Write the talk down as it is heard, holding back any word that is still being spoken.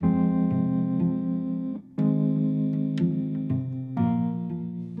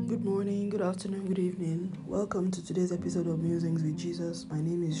Good afternoon, good evening. Welcome to today's episode of Musings with Jesus. My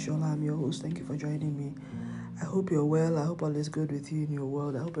name is Shola. I'm your host. Thank you for joining me. I hope you're well. I hope all is good with you in your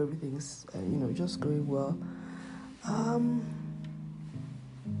world. I hope everything's, just going well.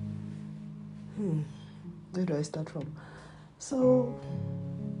 Where do I start from? So,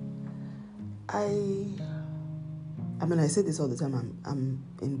 I say this all the time. I'm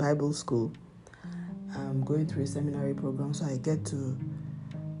in Bible school. I'm going through a seminary program, so I get to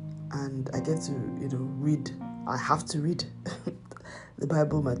read. I have to read the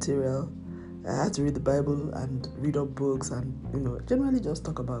Bible material. I have to read the Bible and read up books and, generally just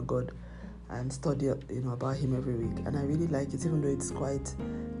talk about God and study, about Him every week. And I really like it, even though it's quite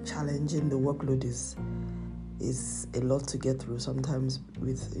challenging. The workload is a lot to get through sometimes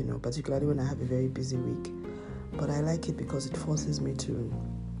with, particularly when I have a very busy week. But I like it because it forces me to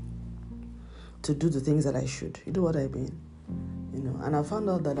do the things that I should. You know what I mean? And I found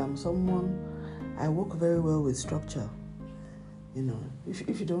out that I work very well with structure.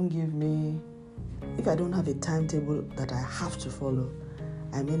 If you don't give me, if I don't have a timetable that I have to follow,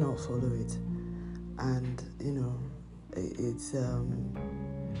 I may not follow it. And, it's,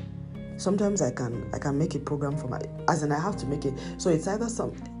 sometimes I can make a program for I have to make it. So it's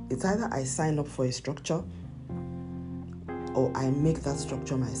either I sign up for a structure or I make that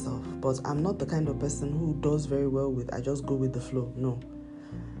structure myself. But I'm not the kind of person who does very well with, I just go with the flow. No,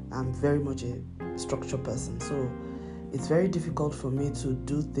 I'm very much a structure person. So it's very difficult for me to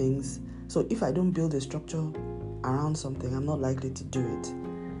do things. So if I don't build a structure around something, I'm not likely to do it.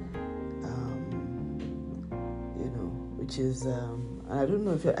 Which is, and I don't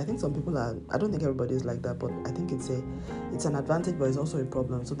know I think some people are, I don't think everybody is like that, but I think it's an advantage, but it's also a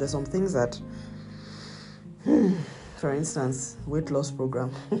problem. So there's some things that, for instance, weight loss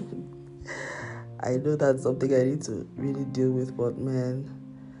program. I know that's something I need to really deal with, but man,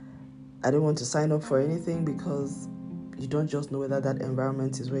 I don't want to sign up for anything because you don't just know whether that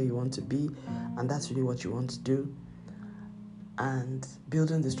environment is where you want to be and that's really what you want to do. And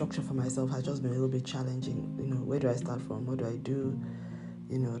building the structure for myself has just been a little bit challenging. Where do I start from? What do I do?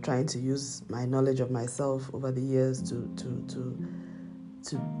 Trying to use my knowledge of myself over the years to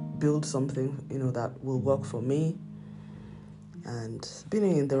build something, that will work for me. And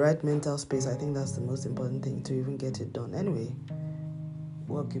being in the right mental space, I think that's the most important thing to even get it done. Anyway,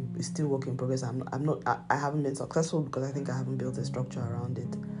 it's still work in progress. I haven't been successful because I think I haven't built a structure around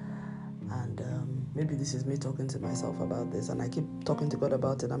it. And maybe this is me talking to myself about this, and I keep talking to God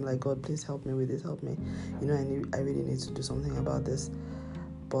about it. I'm like, God, please help me with this, help me. I really need to do something about this.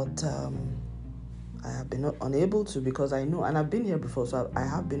 But I have been unable to, because I know, and I've been here before, so I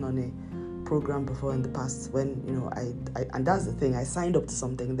have been on a program before in the past when, I and that's the thing, I signed up to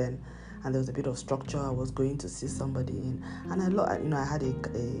something then, and there was a bit of structure. I was going to see somebody in, and I had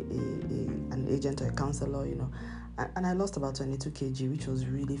an agent or a counselor, and I lost about 22 kg, which was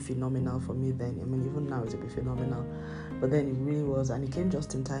really phenomenal for me then. Even now it will be phenomenal, but then it really was, and it came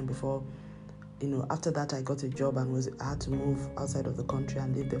just in time before, after that I got a job and I had to move outside of the country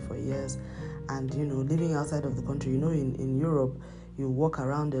and live there for years. And, living outside of the country, in Europe, you walk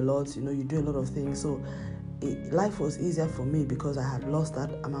around a lot, you do a lot of things. So life was easier for me because I had lost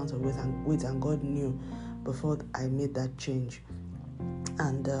that amount of weight and God knew before I made that change.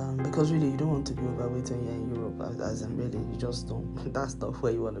 And because really you don't want to be overweight when you're in Europe, as in really you just don't, that's not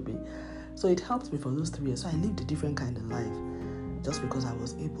where you want to be. So it helped me for those 3 years. So I lived a different kind of life just because I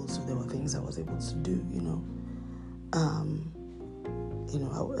was able to. There were things I was able to do,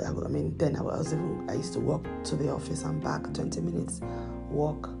 then I used to walk to the office and back 20 minutes,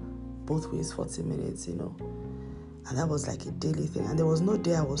 walk both ways 40 minutes, and that was like a daily thing. And there was no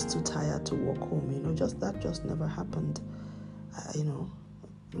day I was too tired to walk home, that just never happened.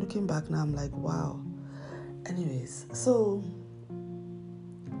 Looking back now, I'm like, wow. Anyways, so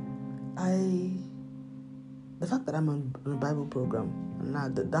the fact that I'm on a Bible program, now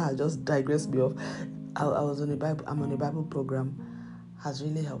that just digressed me off. I'm on a Bible program, has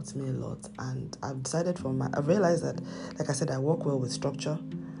really helped me a lot. And I've decided I've realized that, like I said, I work well with structure.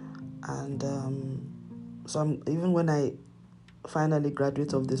 And so even when I finally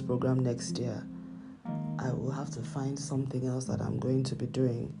graduate of this program next year, I will have to find something else that I'm going to be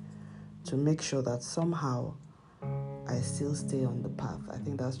doing to make sure that somehow I still stay on the path. I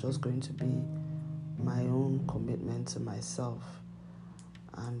think that's just going to be my own commitment to myself.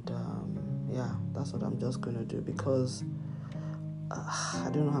 And that's what I'm just going to do, because I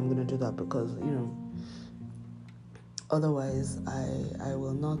don't know how I'm going to do that, because, otherwise I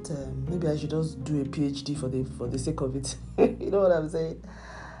will not, maybe I should just do a PhD for the sake of it. You know what I'm saying?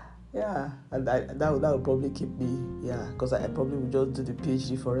 Yeah, and that would probably keep me, yeah, because I probably would just do the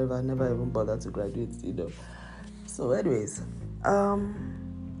PhD forever, never even bother to graduate. So, anyways,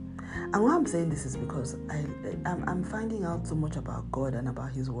 and why I'm saying this is because I'm finding out so much about God and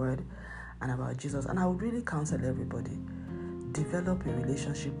about His Word and about Jesus, and I would really counsel everybody, develop a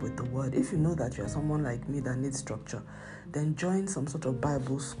relationship with the Word. If you know that you're someone like me that needs structure, then join some sort of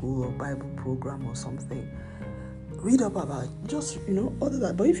Bible school or Bible program or something. Read up about just, all of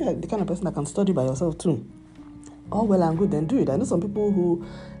that. But if you're the kind of person that can study by yourself too, all well and good, then do it. I know some people who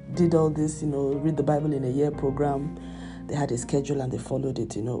did all this, read the Bible in a year program. They had a schedule and they followed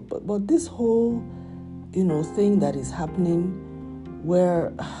it, But this whole, thing that is happening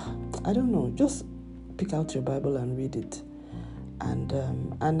where, I don't know, just pick out your Bible and read it. And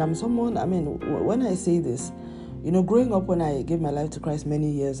I'm someone, when I say this, growing up when I gave my life to Christ many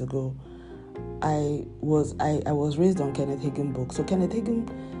years ago, I was raised on Kenneth Hagin books. So Kenneth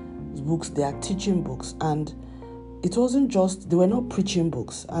Hagin's books, they are teaching books, and it wasn't just, they were not preaching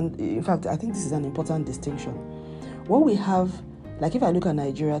books. And in fact, I think this is an important distinction. What we have, like if I look at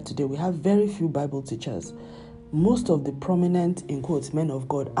Nigeria today, we have very few Bible teachers. Most of the prominent, in quotes, men of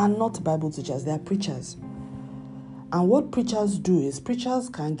God are not Bible teachers, they are preachers. And what preachers do is, preachers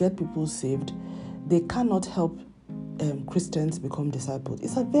can get people saved. They cannot help Christians become disciples.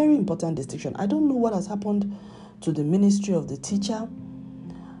 It's a very important distinction. I don't know what has happened to the ministry of the teacher,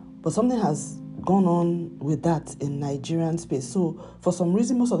 but something has gone on with that in Nigerian space. So for some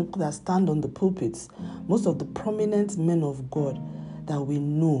reason, most of the people that stand on the pulpits, most of the prominent men of God that we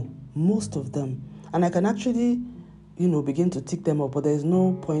know, most of them, and I can actually, begin to tick them up, but there's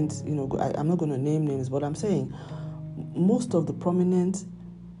no point, I'm not going to name names, but I'm saying most of the prominent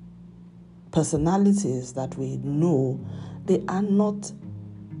personalities that we know, they are not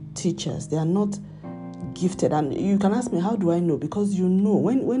teachers. They are not gifted. And you can ask me, how do I know? Because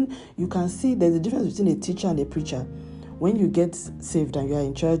when you can see there's a difference between a teacher and a preacher. When you get saved and you are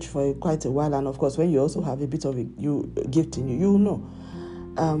in church for quite a while, and of course when you also have a bit of a gift in you, you'll know.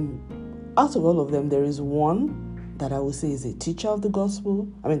 Out of all of them, there is one that I would say is a teacher of the gospel.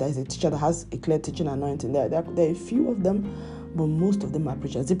 There is a teacher that has a clear teaching anointing. There are a few of them, but most of them are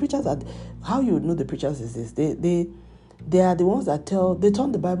preachers. The preachers how you would know the preachers is this. They are the ones that they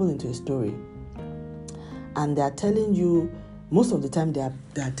turn the Bible into a story. And they are telling you, most of the time they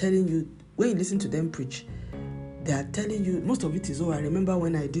are telling you, when you listen to them preach, they are telling you, most of it is, I remember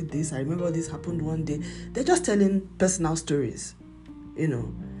when I did this, I remember this happened one day. They're just telling personal stories,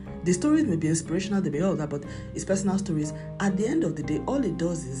 The stories may be inspirational, they may all that, but it's personal stories. At the end of the day, all it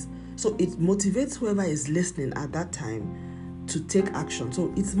does is, so it motivates whoever is listening at that time to take action.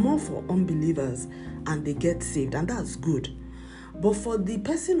 So it's more for unbelievers and they get saved, and that's good. But for the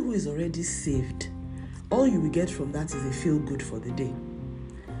person who is already saved, all you will get from that is a feel good for the day.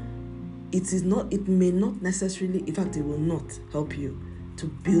 It may not necessarily, in fact, it will not help you to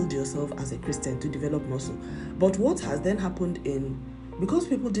build yourself as a Christian, to develop muscle. But what has then happened because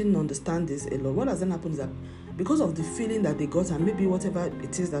people didn't understand this a lot, what has then happened is that because of the feeling that they got, and maybe whatever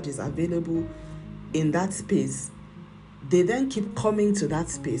it is that is available in that space, they then keep coming to that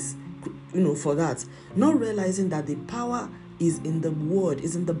space, for that, not realizing that the power is in the Word,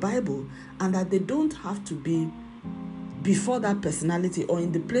 is in the Bible, and that they don't have to be before that personality or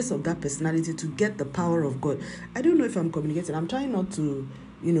in the place of that personality to get the power of God. I don't know if I'm communicating. I'm trying not to,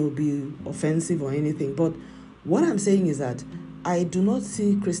 be offensive or anything, but what I'm saying is that I do not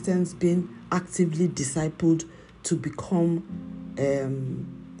see Christians being actively discipled to become,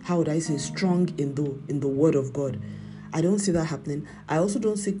 strong in the Word of God. I don't see that happening. I also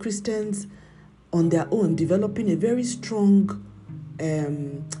don't see Christians on their own developing a very strong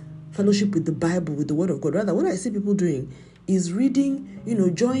fellowship with the Bible, with the Word of God. Rather, what I see people doing is reading,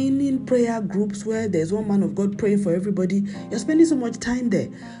 joining prayer groups where there's one man of God praying for everybody. You're spending so much time there,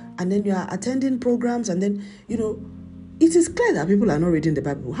 and then you are attending programs, and then, it is clear that people are not reading the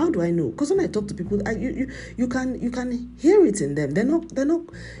Bible. How do I know? Because when I talk to people, you can hear it in them. They're not.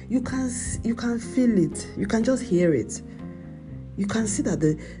 You can feel it. You can just hear it. You can see that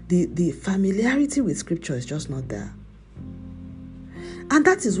the familiarity with Scripture is just not there. And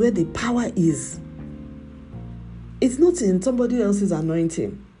that is where the power is. It's not in somebody else's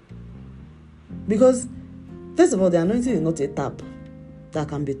anointing. Because, first of all, the anointing is not a tap that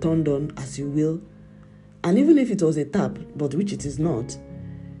can be turned on as you will. And even if it was a tap, but which it is not,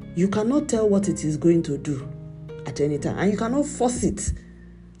 you cannot tell what it is going to do at any time. And you cannot force it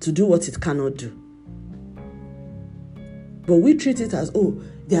to do what it cannot do. But we treat it as,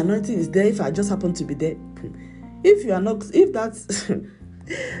 the anointing is there if I just happen to be there. If that's,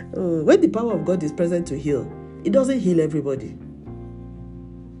 when the power of God is present to heal, it doesn't heal everybody.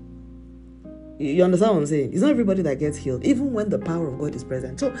 You understand what I'm saying? It's not everybody that gets healed, even when the power of God is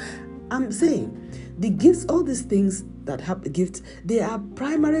present. So I'm saying the gifts, all these things that have gifts, they are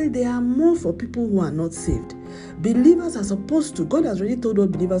more for people who are not saved. Believers are supposed to, God has already told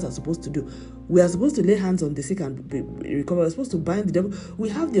what believers are supposed to do. We are supposed to lay hands on the sick and recover. We're supposed to bind the devil. We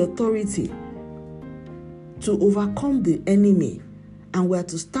have the authority to overcome the enemy, and we are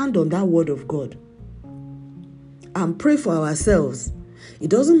to stand on that word of God and pray for ourselves. It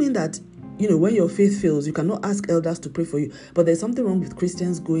doesn't mean that, when your faith fails, you cannot ask elders to pray for you. But there's something wrong with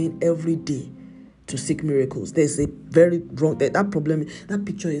Christians going every day to seek miracles. There's a very wrong, that problem, that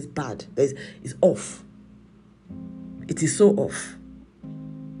picture is bad. It's off. It is so off.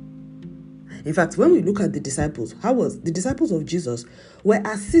 In fact, when we look at the disciples, the disciples of Jesus were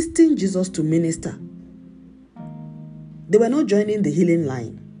assisting Jesus to minister. They were not joining the healing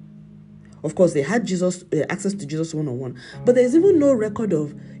line. Of course, they had access to Jesus one-on-one. But there's even no record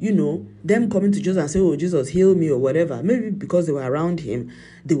of, them coming to Jesus and saying, oh, Jesus, heal me or whatever. Maybe because they were around him,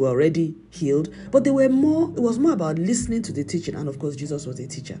 they were already healed. But it was more about listening to the teaching. And of course, Jesus was a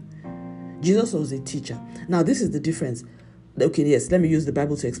teacher. Jesus was a teacher. Now, this is the difference. Okay, yes, let me use the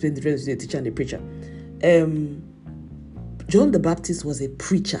Bible to explain the difference between a teacher and a preacher. John the Baptist was a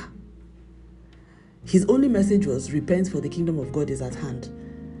preacher. His only message was, repent, for the kingdom of God is at hand.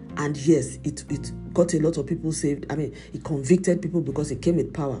 And yes, it got a lot of people saved. I mean, it convicted people because it came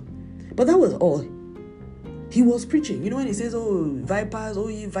with power. But that was all. He was preaching. When he says, oh, vipers, oh,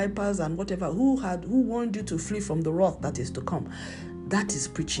 ye vipers, and whatever, who warned you to flee from the wrath that is to come? That is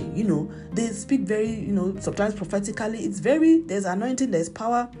preaching. They speak very, sometimes prophetically. There's anointing, there's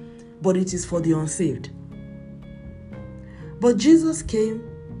power, but it is for the unsaved. But Jesus came.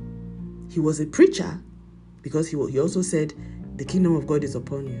 He was a preacher because he also said, the kingdom of God is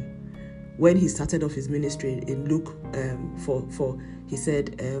upon you. When he started off his ministry in Luke 4, he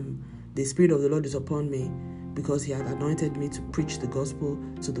said, the Spirit of the Lord is upon me because he had anointed me to preach the gospel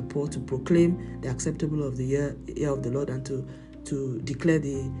to the poor, to proclaim the acceptable of the year of the Lord, and to declare to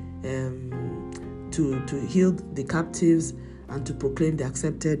heal the captives, and to proclaim the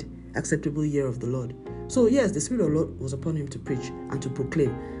acceptable year of the Lord. So yes, the Spirit of the Lord was upon him to preach and to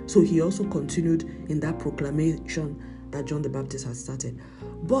proclaim. So he also continued in that proclamation that John the Baptist had started.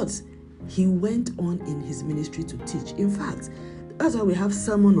 But he went on in his ministry to teach. In fact, that's why we have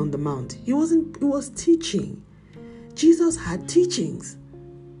Sermon on the Mount. He was teaching. Jesus had teachings.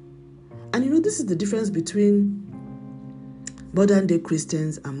 And this is the difference between modern day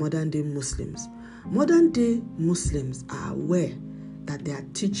Christians and modern day Muslims. Modern day Muslims are aware that there are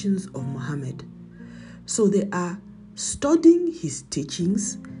teachings of Muhammad. So they are studying his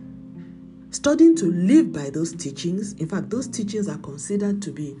teachings, studying to live by those teachings. In fact, those teachings are considered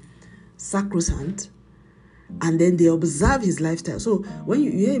to be sacrosanct, and then they observe his lifestyle. So when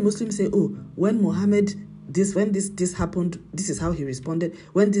you hear a Muslim say, oh, when Muhammad, when this happened, this is how he responded.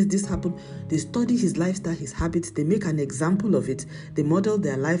 When this happened, they study his lifestyle, his habits, they make an example of it, they model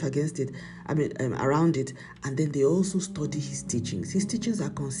their life against it, around it, and then they also study his teachings. His teachings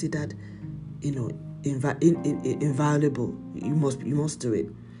are considered, inviolable. You must do it.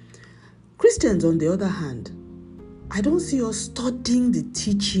 Christians, on the other hand, I don't see us studying the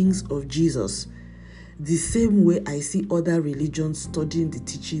teachings of Jesus the same way I see other religions studying the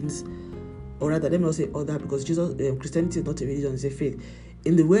teachings, or rather, let me not say other, because Christianity is not a religion, it's a faith.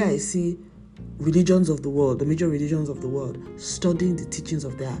 In the way I see religions of the world, the major religions of the world, studying the teachings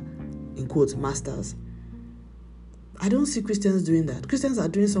of their, in quotes, masters. I don't see Christians doing that. Christians are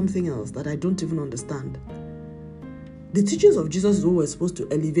doing something else that I don't even understand. The teachings of Jesus is what we're supposed to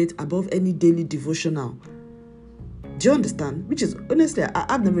elevate above any daily devotional. Do you understand? Which is, honestly,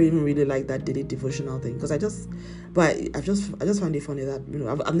 I've never even really liked that daily devotional thing, because I just find it funny that,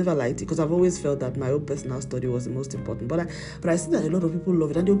 I've never liked it, because I've always felt that my own personal study was the most important. But I see that a lot of people love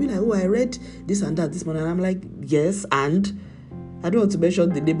it, and they'll be like, oh, I read this and that this morning, and I'm like, yes, and I don't want to mention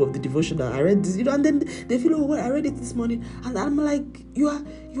the name of the devotional. I read this, and then they feel, oh, well, I read it this morning, and I'm like, you are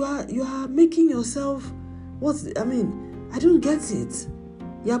making yourself, I don't get it.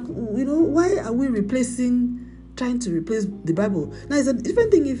 Yeah, why are we trying to replace the Bible? Now, it's a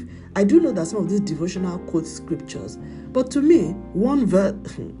different thing if I do know that some of these devotional quote scriptures, but to me, one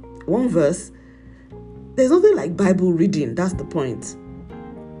verse, there's nothing like Bible reading. That's the point.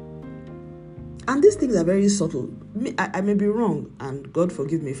 And these things are very subtle. I may be wrong, and God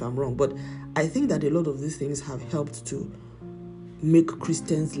forgive me if I'm wrong, but I think that a lot of these things have helped to make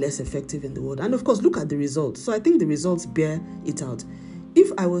Christians less effective in the world. And of course, look at the results. So I think the results bear it out.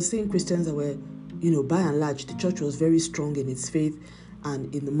 If I was saying Christians that were, by and large, the church was very strong in its faith,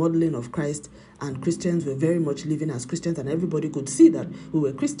 and in the modeling of Christ, and Christians were very much living as Christians, and everybody could see that we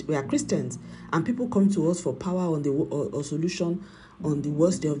are Christians, and people come to us for power on the or solution on the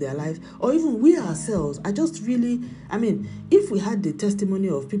worst day of their life, or even we ourselves. If we had the testimony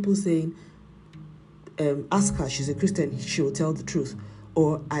of people saying, ask her, she's a Christian, she will tell the truth,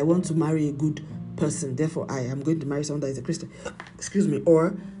 or I want to marry a good person, therefore I am going to marry someone that is a Christian,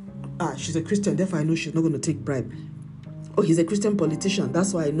 or she's a Christian, therefore I know she's not going to take bribe. Oh, he's a Christian politician,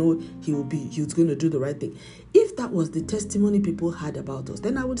 that's why I know he's going to do the right thing. If that was the testimony people had about us,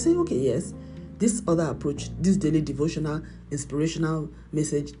 then I would say, okay, yes, this other approach, this daily devotional, inspirational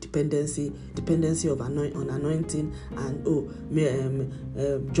message, dependency of anointing, and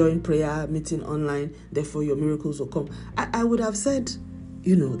join prayer meeting online, therefore your miracles will come. I would have said,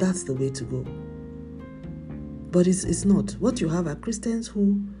 that's the way to go. But it's not. What you have are Christians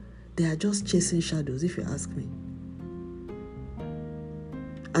who, they are just chasing shadows, if you ask me.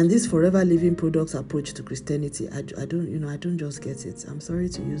 And this forever living products approach to Christianity, I don't just get it. I'm sorry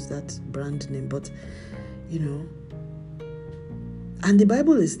to use that brand name, but, and the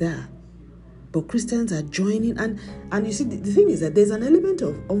Bible is there, but Christians are joining. And you see, the thing is that there's an element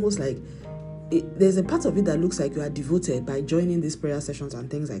of almost like, there's a part of it that looks like you are devoted by joining these prayer sessions and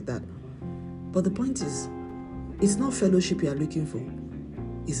things like that. But the point is, it's not fellowship you are looking for.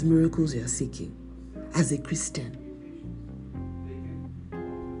 It's miracles you are seeking as a Christian.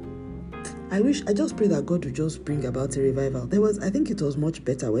 I just pray that God will just bring about a revival. I think it was much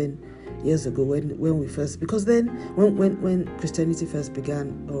better years ago when we first, because then when Christianity first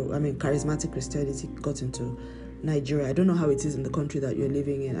began, charismatic Christianity got into Nigeria. I don't know how it is in the country that you're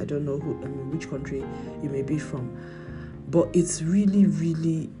living in. I don't know which country you may be from, but it's really,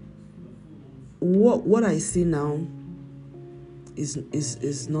 really, what I see now is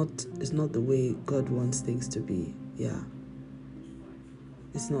not the way God wants things to be. Yeah,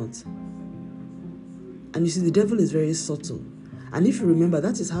 it's not. And you see, the devil is very subtle. And if you remember,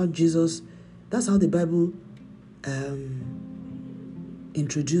 that's how the Bible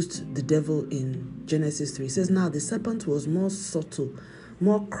introduced the devil in Genesis 3. It says, now the serpent was more subtle,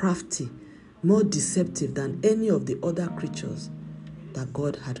 more crafty, more deceptive than any of the other creatures that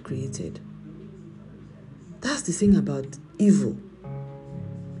God had created. That's the thing about evil.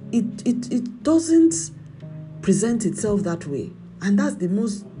 It doesn't present itself that way. And that's the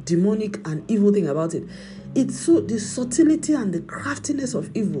most demonic and evil thing about it. The subtlety and the craftiness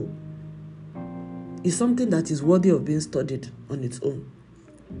of evil is something that is worthy of being studied on its own.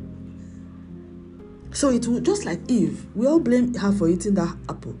 So it will, just like Eve, we all blame her for eating that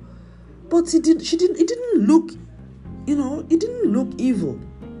apple, but it didn't look evil. It didn't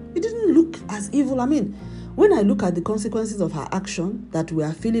look as evil. When I look at the consequences of her action that we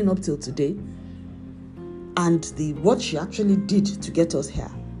are feeling up till today, and what she actually did to get us here,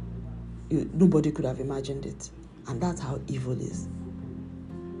 nobody could have imagined it. And that's how evil is.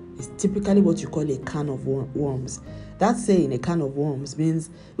 It's typically what you call a can of worms. That saying, a can of worms, means,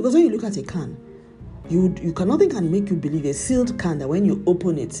 because when you look at a can, nothing can make you believe, a sealed can, that when you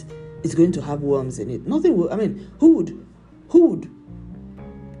open it, it's going to have worms in it. Nothing will. Who would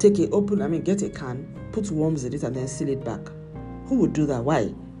get a can, put worms in it, and then seal it back? Who would do that?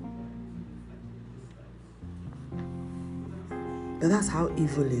 Why? But that's how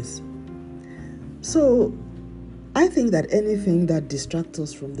evil is. So, I think that anything that distracts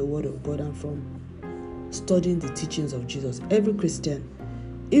us from the Word of God and from studying the teachings of Jesus, every Christian,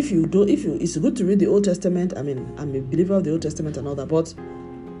 it's good to read the Old Testament. I'm a believer of the Old Testament and all that,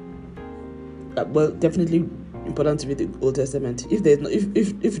 but definitely important to read the Old Testament.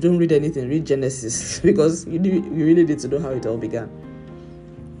 If you don't read anything, read Genesis, because you really need to know how it all began.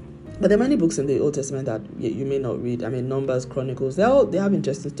 But there are many books in the Old Testament that you may not read. Numbers, Chronicles, they have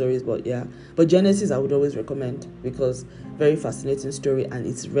interesting stories, but yeah. But Genesis I would always recommend, because very fascinating story, and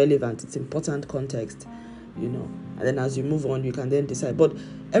it's relevant, it's important context, And then as you move on, you can then decide. But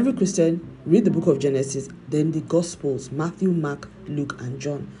every Christian, read the book of Genesis, then the Gospels, Matthew, Mark, Luke, and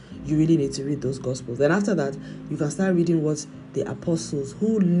John. You really need to read those Gospels. Then after that, you can start reading what the apostles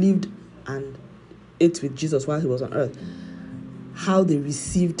who lived and ate with Jesus while he was on earth, how they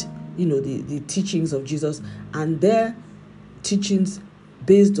received the teachings of Jesus, and their teachings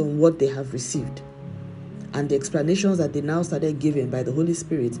based on what they have received, and the explanations that they now started giving by the Holy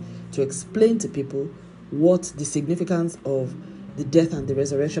Spirit to explain to people what the significance of the death and the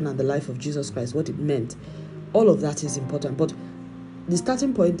resurrection and the life of Jesus Christ, what it meant. All of that is important, but the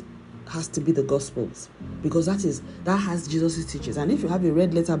starting point has to be the Gospels, because that has Jesus' teachings. And if you have a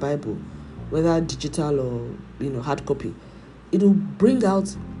red letter Bible, whether digital or hard copy, it will bring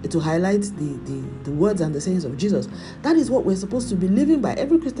out, it will highlight the words and the sayings of Jesus. That is what we're supposed to be living by.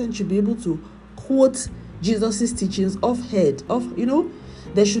 Every Christian should be able to quote Jesus' teachings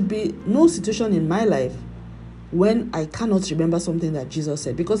there should be no situation in my life when I cannot remember something that Jesus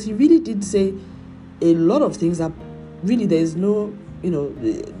said, because he really did say a lot of things that really there's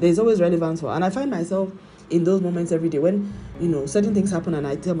always relevance for. And I find myself in those moments every day when, certain things happen and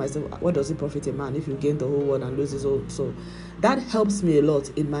I tell myself, what does it profit a man if you gain the whole world and lose his own soul? That helps me a lot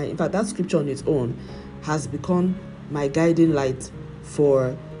in fact, that scripture on its own has become my guiding light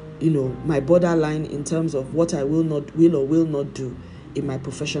for, my borderline in terms of what I will not do in my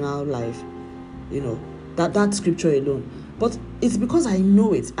professional life, that scripture alone. But it's because I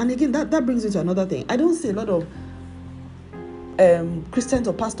know it. And again, that brings me to another thing. I don't see a lot of Christians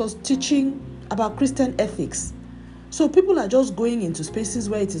or pastors teaching about Christian ethics. So people are just going into spaces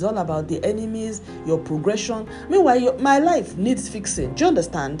where it is all about the enemies, your progression. Meanwhile, my life needs fixing. Do you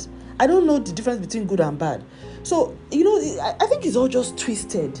understand? I don't know the difference between good and bad. So, I think it's all just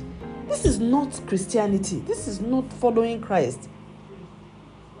twisted. This is not Christianity. This is not following Christ.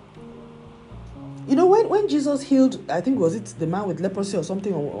 When Jesus healed, I think was it the man with leprosy or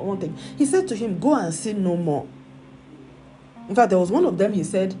something, or one thing, he said to him, go and sin no more. In fact, there was one of them, he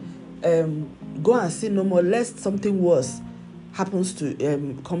said, go and sin no more, lest something worse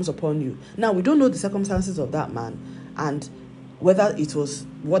comes upon you. Now, we don't know the circumstances of that man and whether it was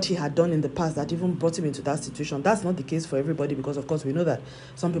what he had done in the past that even brought him into that situation. That's not the case for everybody, because of course we know that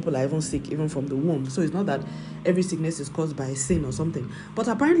some people are even sick even from the womb. So it's not that every sickness is caused by sin or something. But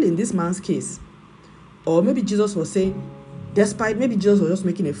apparently in this man's case, or maybe Jesus was saying, maybe Jesus was just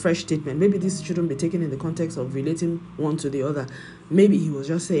making a fresh statement. Maybe this shouldn't be taken in the context of relating one to the other. Maybe he was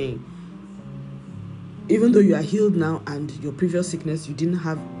just saying, even though you are healed now and your previous sickness, you didn't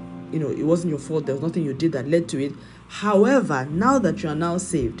have, it wasn't your fault. There was nothing you did that led to it. However, now that you are now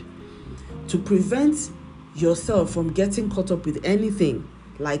saved, to prevent yourself from getting caught up with anything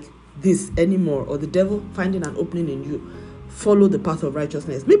like this anymore, or the devil finding an opening in you, follow the path of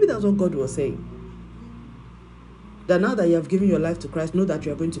righteousness. Maybe that's what God was saying. That now that you have given your life to Christ, know that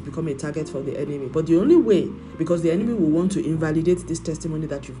you are going to become a target for the enemy. But the only way, because the enemy will want to invalidate this testimony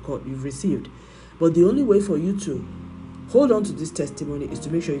that you've received, but the only way for you to hold on to this testimony is to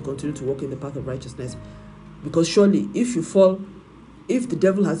make sure you continue to walk in the path of righteousness. Because surely, if the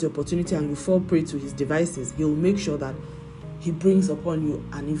devil has the opportunity and you fall prey to his devices, he will make sure that he brings upon you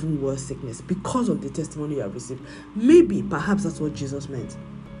an even worse sickness because of the testimony you have received. Maybe, perhaps that's what Jesus meant.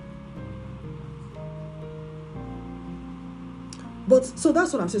 But so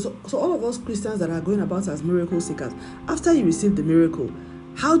that's what I'm saying. So all of us Christians that are going about as miracle seekers, after you receive the miracle,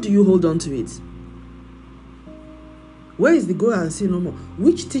 how do you hold on to it? Where is the go and sin no more?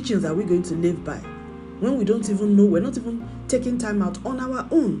 Which teachings are we going to live by when we don't even know? We're not even taking time out on our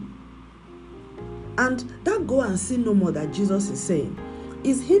own. And that go and sin no more that Jesus is saying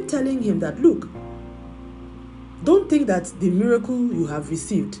is him telling him that, look, don't think that the miracle you have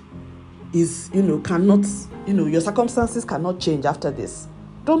received is, cannot, your circumstances cannot change after this.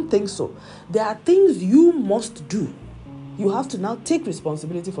 Don't think so. There are things you must do. You have to now take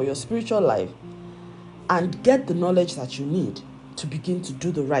responsibility for your spiritual life and get the knowledge that you need to begin to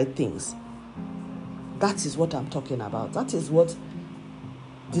do the right things. That is what I'm talking about. That is what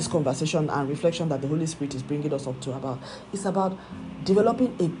this conversation and reflection that the Holy Spirit is bringing us up to about. It's about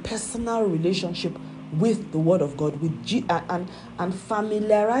developing a personal relationship with the Word of God, and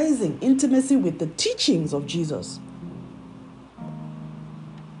familiarizing intimacy with the teachings of Jesus.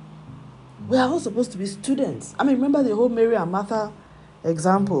 We are all supposed to be students. Remember the whole Mary and Martha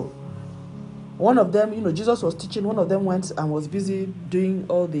example. One of them, Jesus was teaching, one of them went and was busy doing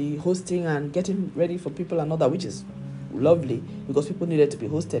all the hosting and getting ready for people and all that, which is lovely because people needed to be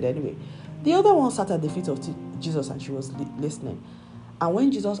hosted anyway. The other one sat at the feet of Jesus and she was listening. And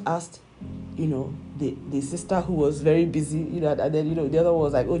when Jesus asked, the sister who was very busy, and then, the other one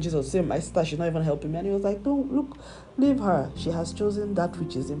was like, oh, Jesus, say my sister, she's not even helping me. And he was like, no, look, leave her. She has chosen that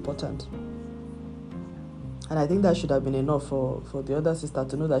which is important. And I think that should have been enough for the other sister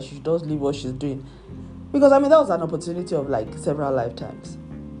to know that she does leave what she's doing. Because, that was an opportunity of like several lifetimes.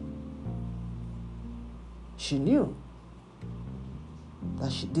 She knew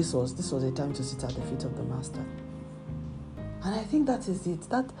that this was a time to sit at the feet of the Master. And I think that is it.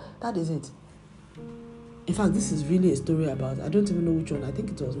 That is it. In fact, this is really a story about, I don't even know which one. I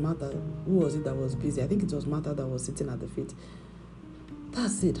think it was Martha. Who was it that was busy? I think it was Martha that was sitting at the feet.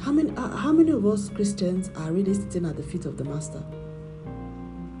 That's it. How many of us Christians are really sitting at the feet of the Master?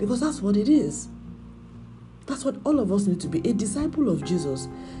 Because that's what it is. That's what all of us need to be. A disciple of Jesus.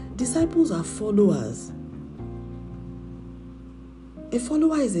 Disciples are followers. A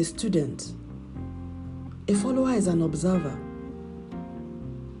follower is a student. A follower is an observer.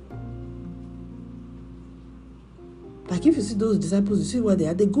 Like if you see those disciples, you see where they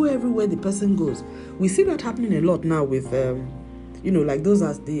are. They go everywhere the person goes. We see that happening a lot now with, like those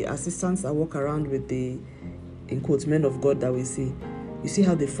as the assistants that walk around with the, in quotes, men of God that we see. You see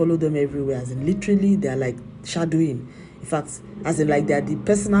how they follow them everywhere. As in literally, they are like shadowing. In fact, as in like they are the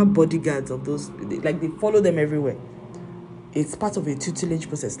personal bodyguards of those. Like they follow them everywhere. It's part of a tutelage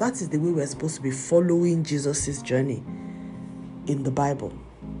process. That is the way we're supposed to be following Jesus' journey in the Bible.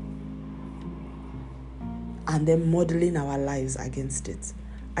 And then modeling our lives against it.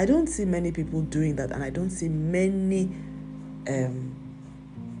 I don't see many people doing that, and I don't see many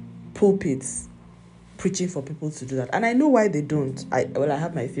pulpits preaching for people to do that. And I know why they don't. I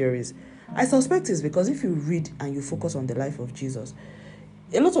have my theories. I suspect it's because if you read and you focus on the life of Jesus,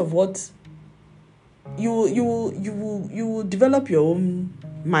 a lot of what you will develop your own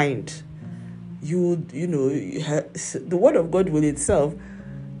mind. The word of God will itself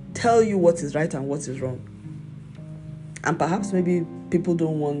tell you what is right and what is wrong. And perhaps maybe people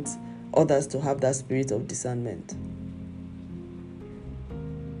don't want others to have that spirit of discernment.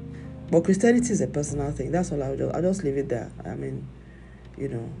 But Christianity is a personal thing. That's all. I'll just leave it there. I mean,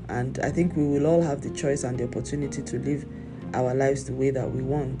 and I think we will all have the choice and the opportunity to live our lives the way that we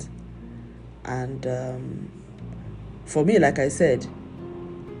want. And for me, like I said,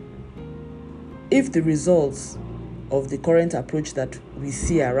 if the results of the current approach that we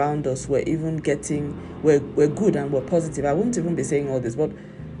see around us were good and were positive, I wouldn't even be saying all this, but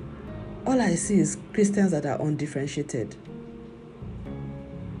all I see is Christians that are undifferentiated.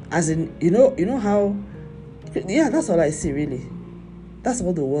 As in, how, that's all I see really. That's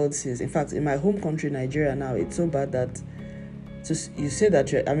what the world sees. In fact, in my home country, Nigeria now, it's so bad that you say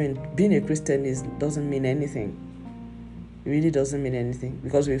that being a Christian doesn't mean anything. It really doesn't mean anything,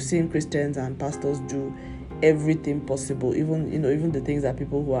 because we've seen Christians and pastors do everything possible, even the things that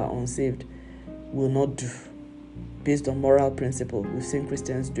people who are unsaved will not do, based on moral principle. We've seen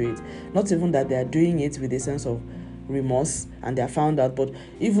Christians do it. Not even that they are doing it with a sense of remorse and they are found out, but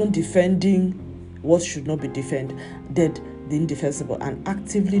even defending what should not be defended, the indefensible, and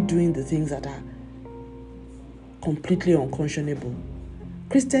actively doing the things that are completely unconscionable.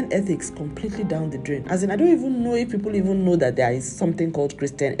 Christian ethics completely down the drain. As in, I don't even know if people even know that there is something called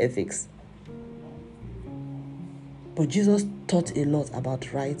Christian ethics. But Jesus taught a lot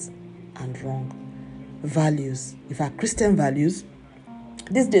about right and wrong, values. In fact, Christian values,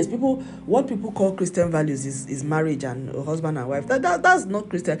 these days, what people call Christian values is marriage and husband and wife. That's not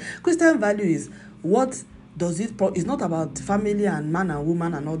Christian. Christian value is what does it. It's not about family and man and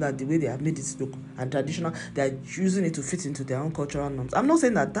woman and all that, the way they have made it look and traditional. They are using it to fit into their own cultural norms. I'm not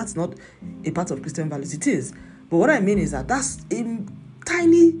saying that that's not a part of Christian values. It is. But what I mean is that that's a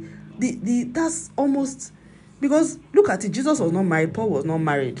tiny. That's almost. Because look at it, Jesus was not married, Paul was not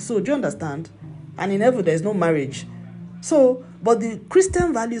married. So do you understand? And in heaven there's no marriage. So, but the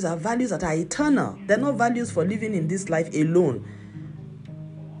Christian values are values that are eternal. They're not values for living in this life alone.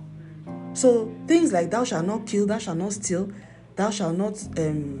 So things like thou shalt not kill, thou shalt not steal, thou shalt not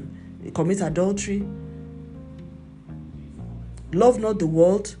commit adultery, love not the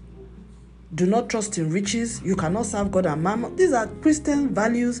world, do not trust in riches, you cannot serve God and mammon. These are Christian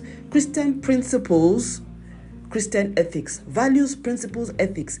values, Christian principles. Christian ethics, values, principles,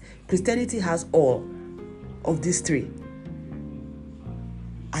 ethics. Christianity has all of these three.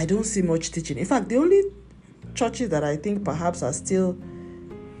 I don't see much teaching. In fact, the only churches that I think perhaps are still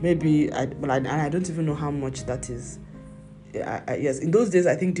maybe, I don't even know how much that is. Yes, in those days,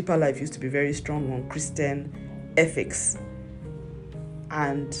 I think Deeper Life used to be very strong on Christian ethics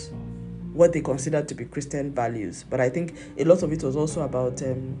and what they considered to be Christian values. But I think a lot of it was also about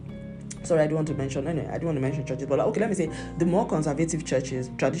I don't want to mention churches, but let me say the more conservative churches,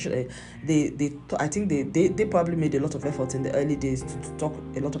 traditionally, I think they probably made a lot of effort in the early days to talk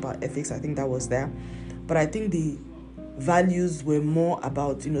a lot about ethics. I think that was there, but I think the values were more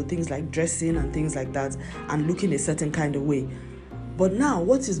about things like dressing and things like that, and looking a certain kind of way. But now,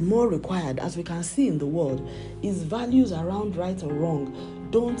 what is more required, as we can see in the world, is values around right or wrong.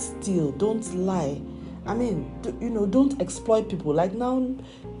 Don't steal, don't lie. I mean, don't exploit people. Like now,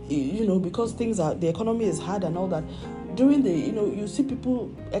 because the economy is hard and all that, during you see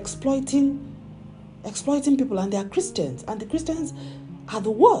people exploiting people, and they are Christians, and the Christians are the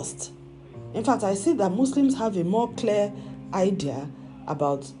worst. In fact, I see that Muslims have a more clear idea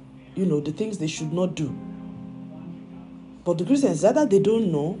about, the things they should not do. But the Christians, either they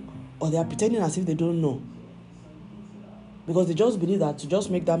don't know or they are pretending as if they don't know. because they just believe that to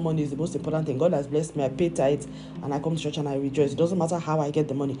just make that money is the most important thing. God has blessed me, I pay tithes, and I come to church and I rejoice. It doesn't matter how I get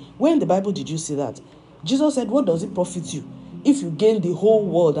the money. Where in the Bible did you see that? Jesus said, what does it profit you if you gain the whole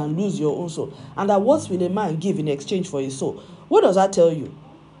world and lose your own soul? And that what will a man give in exchange for his soul? What does that tell you?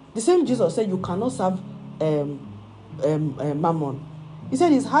 The same Jesus said you cannot serve mammon. He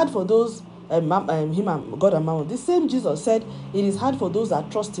said it's hard for those him and God and mammon. The same Jesus said it is hard for those that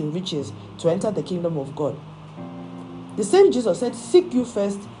trust in riches to enter the kingdom of God. The same Jesus said, seek you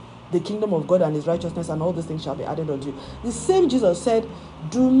first the kingdom of God and his righteousness, and all these things shall be added unto you. The same Jesus said,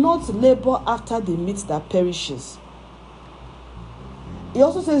 do not labor after the meat that perishes. He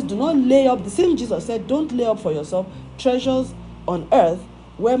also says, do not lay up. The same Jesus said, don't lay up for yourself treasures on earth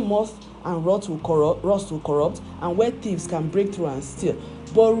where moth and rust will corrupt, and where thieves can break through and steal.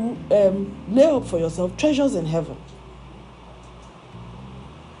 But lay up for yourself treasures in heaven.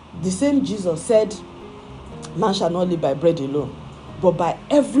 The same Jesus said, man shall not live by bread alone, but by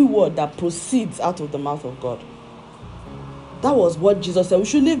every word that proceeds out of the mouth of God. That was what Jesus said we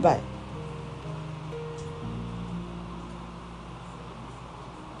should live by.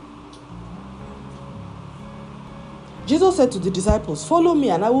 Jesus said to the disciples, follow me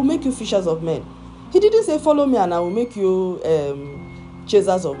and I will make you fishers of men. He didn't say follow me and I will make you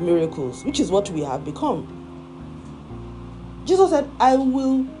chasers of miracles, which is what we have become. Jesus said, I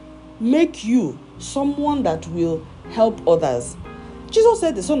will make you someone that will help others. Jesus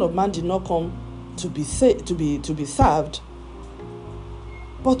said the Son of Man did not come to be served,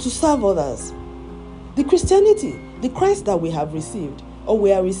 but to serve others. The Christianity, the Christ that we have received or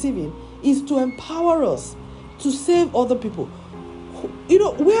we are receiving, is to empower us to save other people.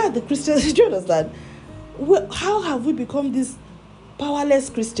 Where are the Christians? Do you understand? How have we become these powerless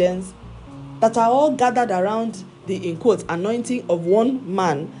Christians that are all gathered around the, in quotes, anointing of one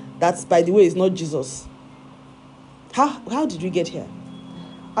man that, by the way, is not Jesus? How did we get here?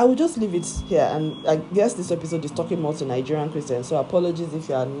 I will just leave it here, and I guess this episode is talking more to Nigerian Christians, so apologies if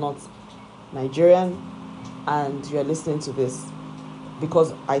you are not Nigerian and you are listening to this,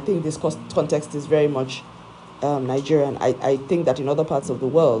 because I think this context is very much Nigerian. I think that in other parts of the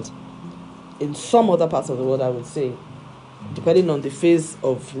world, in some other parts of the world, I would say, depending on the phase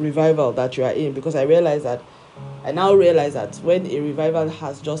of revival that you are in, because I now realize that when a revival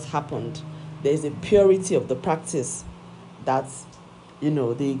has just happened, there is a purity of the practice that,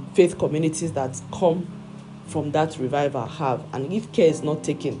 the faith communities that come from that revival have. And if care is not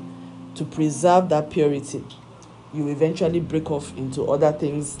taken to preserve that purity, you eventually break off into other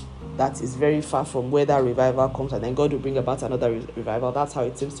things that is very far from where that revival comes, and then God will bring about another revival. That's how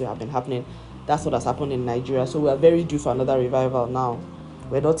it seems to have been happening. That's what has happened in Nigeria. So we are very due for another revival now.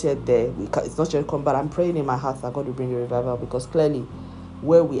 We're not yet there. It's not yet come, but I'm praying in my heart that God will bring a revival, because clearly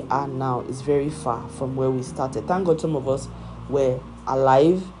where we are now is very far from where we started. Thank God some of us were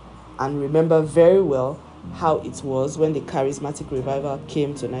alive and remember very well how it was when the charismatic revival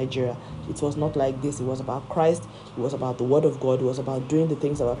came to Nigeria. It was not like this. It was about Christ. It was about the word of God. It was about doing the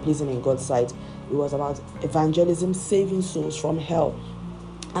things that were pleasing in God's sight. It was about evangelism, saving souls from hell,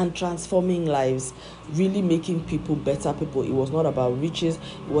 and transforming lives, really making people better people. It was not about riches.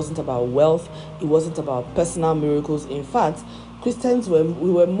 It wasn't about wealth. It wasn't about personal miracles. In fact, Christians we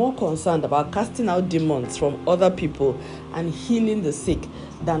were more concerned about casting out demons from other people and healing the sick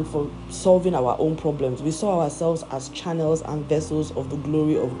than for solving our own problems. We saw ourselves as channels and vessels of the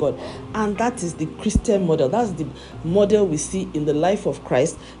glory of God. And that is the Christian model. That's the model we see in the life of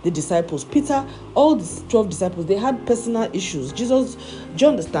Christ, the disciples. Peter, all the 12 disciples, they had personal issues. Jesus, do you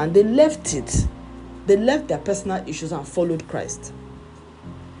understand? They left it. They left their personal issues and followed Christ.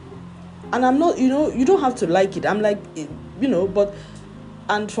 And I'm not, you don't have to like it. I'm like, but,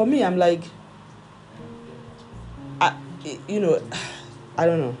 and for me, I'm like, I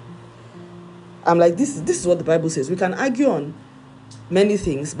don't know. I'm like, this is what the Bible says. We can argue on many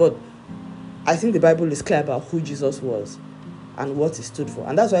things, but I think the Bible is clear about who Jesus was and what he stood for.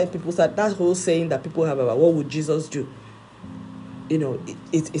 And that's why people start that whole saying that people have about what would Jesus do.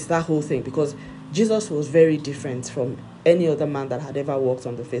 It's that whole thing, because Jesus was very different from any other man that had ever walked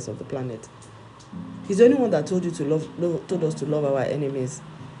on the face of the planet. He's the only one that told us to love our enemies,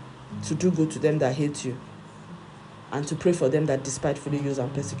 to do good to them that hate you, and to pray for them that despitefully use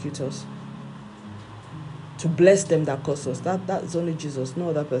and persecute us, to bless them that curse us. That's only Jesus,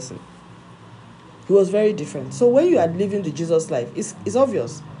 no other person. He was very different. So when you are living the Jesus life, it's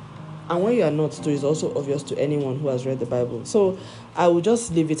obvious. And when you are not, too, it's also obvious to anyone who has read the Bible. So I will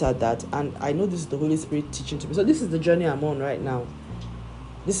just leave it at that. And I know this is the Holy Spirit teaching to me. So this is the journey I'm on right now.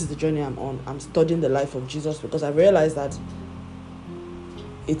 This is the journey I'm on. I'm studying the life of Jesus, because I realized that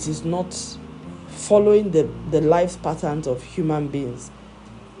it is not following the life patterns of human beings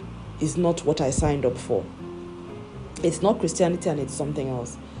is not what I signed up for. It's not Christianity and it's something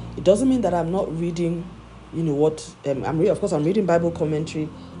else. It doesn't mean that I'm not reading, what I'm reading. Of course, I'm reading Bible commentary.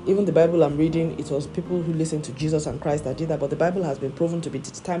 Even the Bible I'm reading, it was people who listened to Jesus and Christ that did that. But the Bible has been proven to be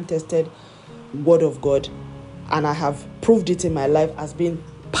time-tested Word of God. And I have proved it in my life as being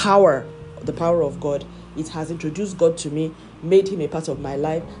the power of God. It has introduced God to me, made him a part of my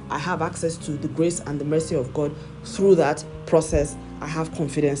life. I have access to the grace and the mercy of God through that process. I have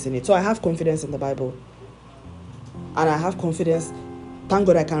confidence in it. So I have confidence in the Bible. And I have confidence. Thank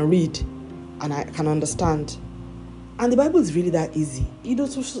God I can read and I can understand. And the Bible is really that easy.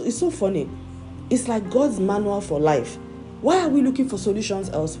 It's so funny. It's like God's manual for life. Why are we looking for solutions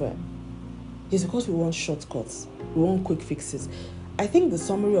elsewhere? It's because we want shortcuts. We want quick fixes. I think the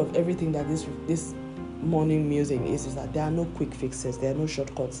summary of everything that this morning musing is that there are no quick fixes. There are no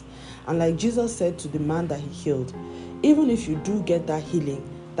shortcuts. And like Jesus said to the man that he healed, even if you do get that healing,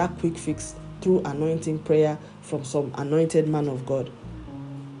 that quick fix through anointing prayer from some anointed man of God,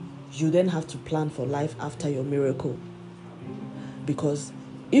 you then have to plan for life after your miracle. Because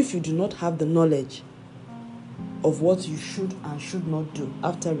if you do not have the knowledge of what you should and should not do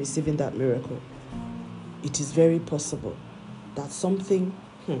after receiving that miracle, it is very possible that something,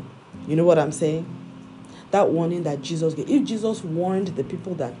 you know what I'm saying? That warning that Jesus gave. If Jesus warned the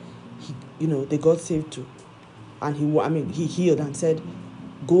people that they got saved to, and he healed and said,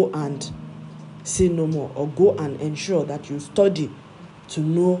 go and sin no more, or go and ensure that you study to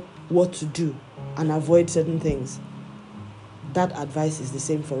know what to do and avoid certain things. That advice is the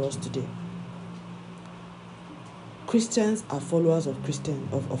same for us today. Christians are followers of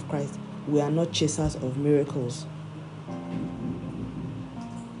Christ. We are not chasers of miracles.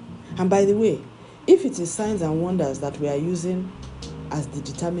 And by the way, if it is signs and wonders that we are using as the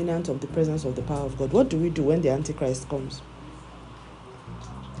determinant of the presence of the power of God, what do we do when the Antichrist comes?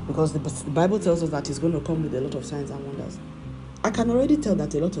 Because the Bible tells us that he's going to come with a lot of signs and wonders. I can already tell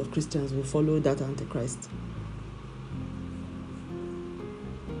that a lot of Christians will follow that Antichrist.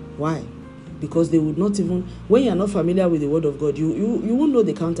 Why? Because they would not even, when you're not familiar with the word of God, you won't know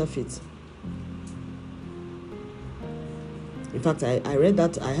the counterfeit. In fact, I heard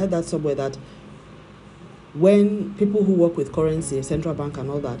that somewhere, that when people who work with currency, central bank and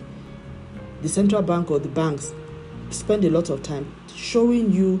all that, the central bank or the banks spend a lot of time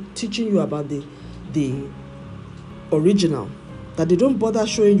teaching you about the original, that they don't bother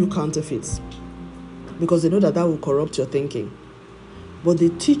showing you counterfeits because they know that will corrupt your thinking. But they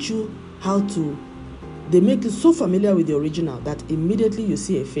teach you they make you so familiar with the original that immediately you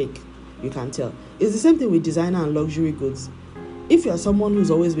see a fake, you can tell. It's the same thing with designer and luxury goods. If you are someone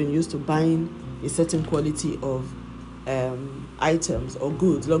who's always been used to buying a certain quality of items or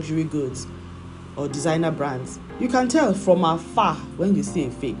goods, luxury goods or designer brands, you can tell from afar when you see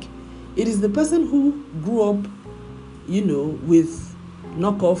a fake. It is the person who grew up, with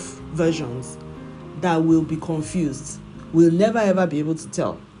knockoff versions that will be confused, will never ever be able to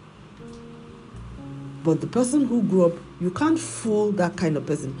tell. But the person who grew up, you can't fool that kind of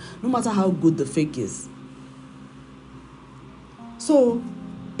person, no matter how good the fake is. So,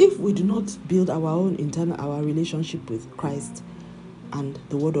 if we do not build our relationship with Christ and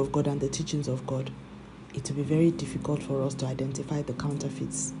the Word of God and the teachings of God, it will be very difficult for us to identify the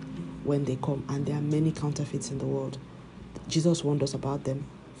counterfeits when they come. And there are many counterfeits in the world. Jesus warned us about them: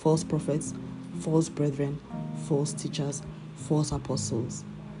 false prophets, false brethren, false teachers, false apostles.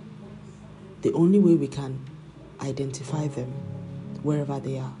 The only way we can identify them, wherever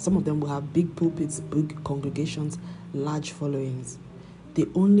they are, some of them will have big pulpits, big congregations, large followings. The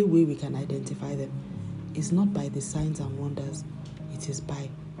only way we can identify them is not by the signs and wonders. It is by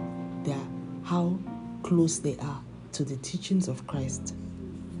how close they are to the teachings of Christ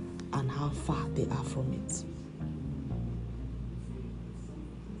and how far they are from it.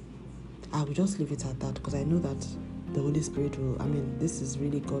 I will just leave it at that because I know that the Holy Spirit this is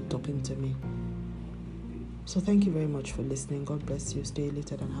really God talking to me. So thank you very much for listening. God bless you. Stay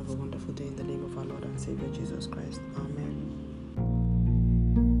lifted and have a wonderful day in the name of our Lord and Savior Jesus Christ. Amen.